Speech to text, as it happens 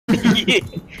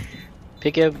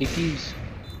Pick up, defuse.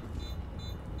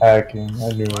 Hacking, I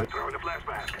knew it.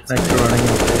 Thanks for running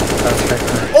into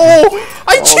it. Oh!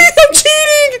 I'm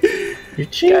cheating! You're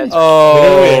cheating.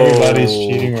 Oh, everybody's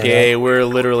cheating right okay, we're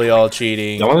literally all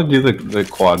cheating. I want to do the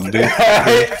quad, dude.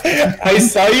 I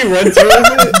saw you run through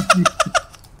it.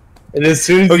 And as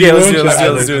soon as Okay, you let's launched, do it, let's I do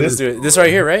it, was let's do it, like, let's do it. This right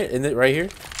here, right? In the, right here?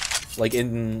 Like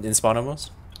in spawn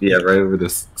almost? Yeah, right over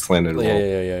this slanted wall.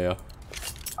 Yeah.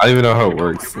 I don't even know how it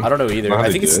works. I don't know either. Know how I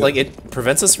to think do it's it. like it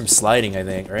prevents us from sliding, I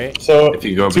think, right? So, If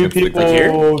you go up two against the- people like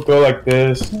here? go like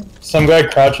this. Some guy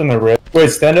crouch on the rail. Wait,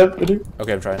 stand up, dude.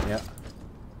 Okay, I'm trying, yeah.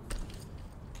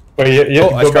 Wait, you have Oh,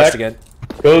 to I go crashed back. again.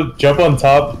 Go jump on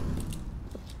top.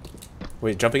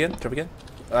 Wait, jump again? Jump again?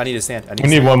 Oh, I need to stand. We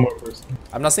need one more person.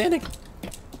 I'm not standing.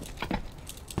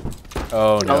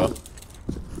 Oh no.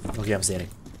 Okay, I'm standing.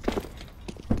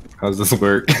 How does this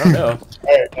work? I don't know.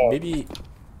 Alright, Maybe.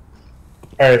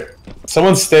 Alright.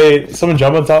 Someone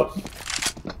jump on top.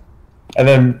 And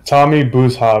then Tommy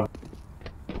boost Hob.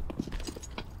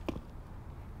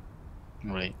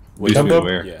 Wait. Wait, Jump me up.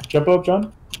 where? Yeah. Jump up,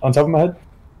 John. On top of my head.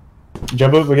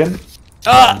 Jump up again.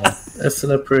 Ah! That's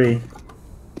slippery.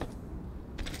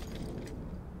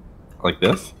 Like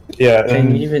this? Yeah. Can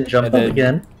And you even jump and up then-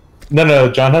 again?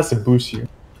 no, John has to boost you.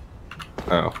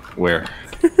 Oh, where?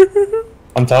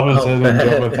 On top of his Oh, head and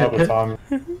jump on top of Tommy.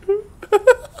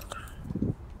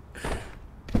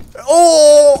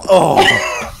 Oh!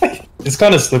 It's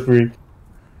kind of slippery.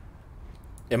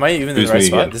 Am I even in the Boost right me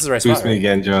spot? again. This is the right Boost spot. me Right?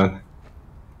 again, John.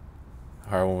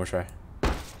 Alright, one more try.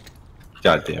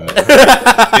 God damn it.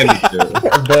 Can't do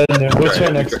it. Ben, what's your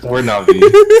Alright, next We're step? not V.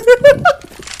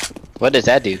 What does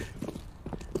that do?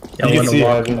 Yeah, You wanna can see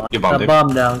walk. it. Get Get bombed, the dude.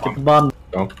 bomb down. Get the bomb.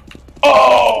 Go.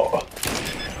 Oh!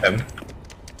 M.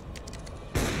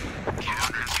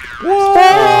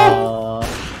 Oh.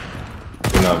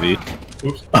 We're not V.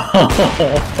 Oops.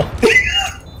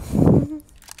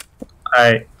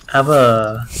 Alright, have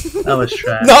a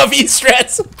strat. Not V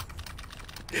strats!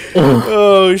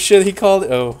 Oh shit, he called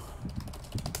it. Oh.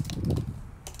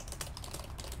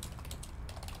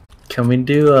 Can we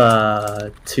do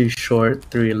 2 short,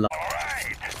 3 long?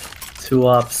 2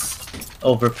 ops,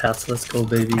 overpass, let's go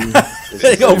baby.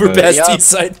 Overpass Yeah. T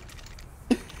side.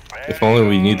 If only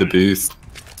we need the boost.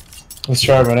 Let's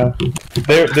try it right now.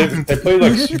 They play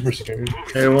like super scared.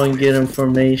 Everyone get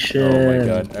information. Oh my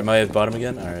god. Am I at the bottom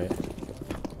again? Alright.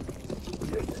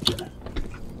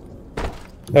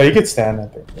 No, you could stand, I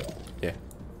think.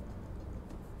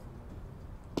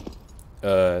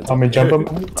 Tommy, jump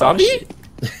up. Tommy?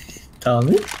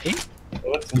 Tommy?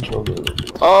 Let's intro.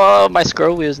 Oh, my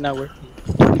scroll wheel is not working.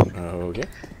 Okay.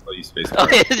 Oh, you space. Oh,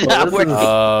 it's not this is- working.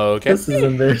 Okay. This is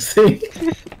embarrassing.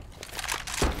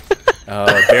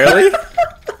 Barely?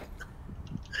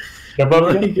 Jump up How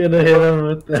are you again. gonna hit him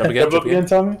with Jump that? again, Jump up again,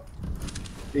 Tommy.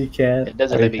 You can't. It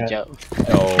doesn't let me jump.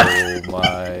 Oh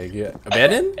my god.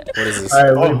 Abandon? What is this?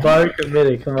 Alright, Oh. we bar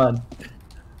committed, come on.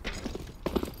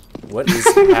 What is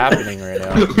happening right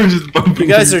now? We're just bumping.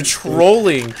 You guys are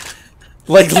trolling.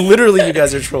 Like literally you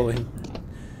guys are trolling.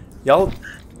 Y'all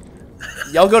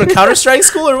go to Counter-Strike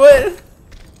school or what?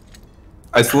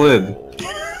 I slid.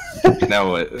 Now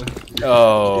what?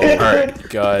 Oh Alright.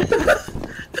 god.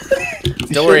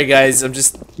 Don't worry guys, I'm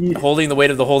just holding the weight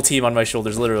of the whole team on my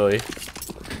shoulders, literally.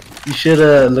 You should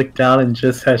have looked down and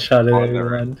just headshotted Oh,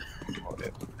 never. everyone.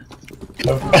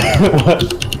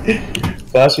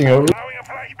 Flashing over.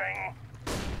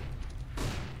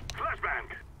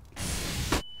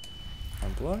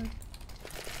 I'm blind.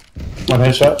 One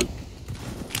headshot.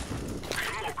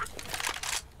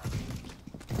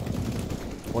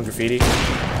 One graffiti.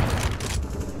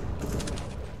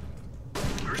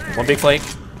 One big flank.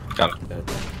 Got it. Dead.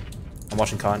 I'm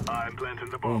watching Con.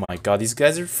 Oh my god, these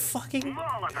guys are fucking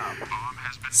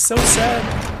so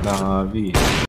sad. Nah, V.